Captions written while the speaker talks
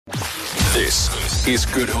This is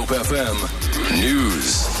Good Hope FM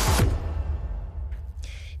News.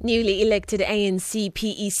 Newly elected ANC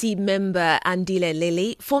PEC member Andile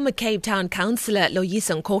Lili, former Cape Town councillor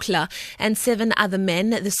Loyiso Nkohla, and 7 other men,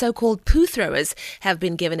 the so-called poo throwers, have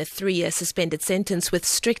been given a 3-year suspended sentence with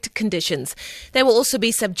strict conditions. They will also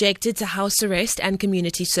be subjected to house arrest and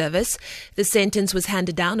community service. The sentence was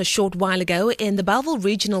handed down a short while ago in the Bellville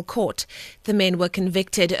Regional Court. The men were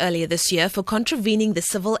convicted earlier this year for contravening the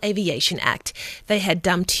Civil Aviation Act. They had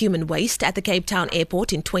dumped human waste at the Cape Town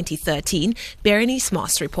airport in 2013. Berenice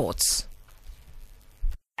Moss reports. Magistrate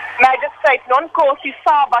Non-Kosi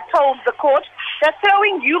Saba told the court that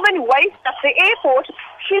throwing human waste at the airport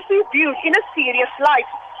should be viewed in a serious light.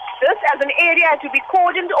 This as an area to be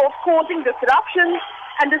cordoned off, causing disruptions,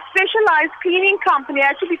 and a specialized cleaning company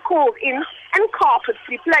had to be called in and carpets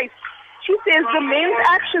replaced. She says the men's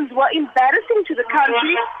actions were embarrassing to the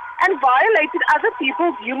country and violated other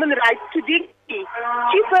people's human rights to dignity.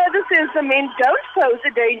 She further says the men don't pose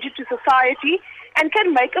a danger to society and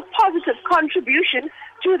can make a positive contribution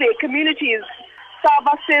to their communities.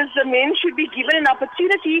 Saba says the men should be given an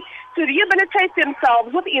opportunity to rehabilitate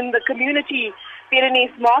themselves within the community.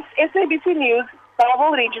 Berenice Moss, SABC News,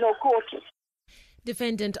 Bellville Regional Court.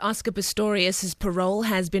 Defendant Oscar Pistorius' parole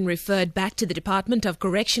has been referred back to the Department of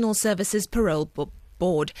Correctional Services Parole Board.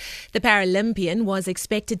 The Paralympian was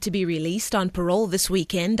expected to be released on parole this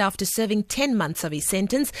weekend after serving 10 months of his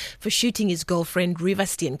sentence for shooting his girlfriend Riva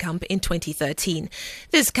Steenkamp in 2013.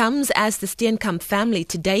 This comes as the Steenkamp family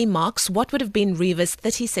today marks what would have been Riva's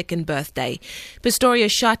 32nd birthday. Pistorius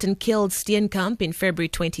shot and killed Steenkamp in February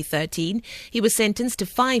 2013. He was sentenced to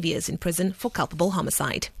 5 years in prison for culpable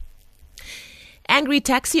homicide. Angry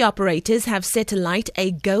taxi operators have set alight a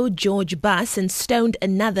Go George bus and stoned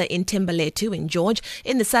another in Thembalethu in George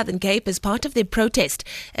in the Southern Cape as part of their protest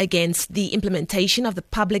against the implementation of the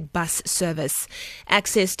public bus service.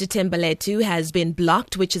 Access to Thembalethu has been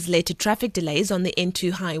blocked, which has led to traffic delays on the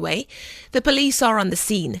N2 highway. The police are on the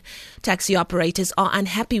scene. Taxi operators are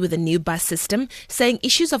unhappy with the new bus system, saying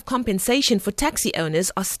issues of compensation for taxi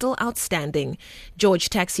owners are still outstanding. George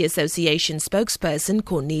Taxi Association spokesperson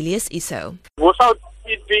Cornelius Iso. Without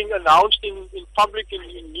it being announced in public, in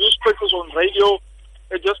newspapers, on radio,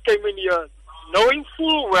 it just came in here, knowing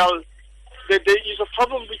full well that there is a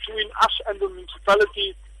problem between us and the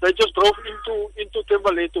municipality. They just drove into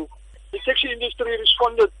Thembalethu. The taxi industry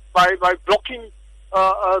responded by blocking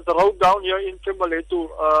the road down here in Thembalethu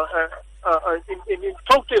in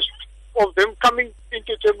protest of them coming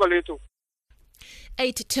into Thembalethu.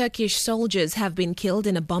 8 Turkish soldiers have been killed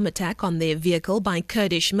in a bomb attack on their vehicle by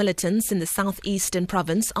Kurdish militants in the southeastern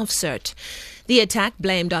province of Sirte. The attack,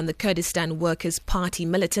 blamed on the Kurdistan Workers' Party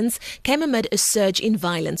militants, came amid a surge in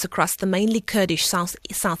violence across the mainly Kurdish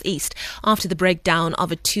southeast after the breakdown of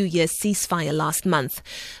a 2-year ceasefire last month.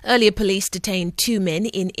 Earlier, police detained 2 men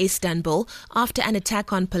in Istanbul after an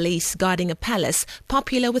attack on police guarding a palace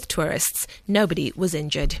popular with tourists. Nobody was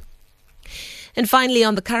injured. And finally,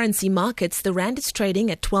 on the currency markets, the rand is trading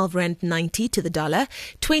at 12 Rand 90 to the dollar,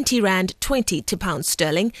 20 Rand 20 to pound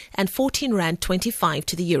sterling, and 14 Rand 25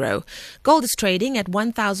 to the euro. Gold is trading at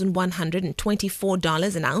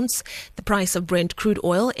 $1,124 an ounce. The price of Brent crude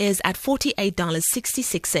oil is at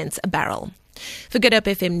 $48.66 a barrel. For Good Hope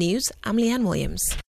FM News, I'm Leanne Williams.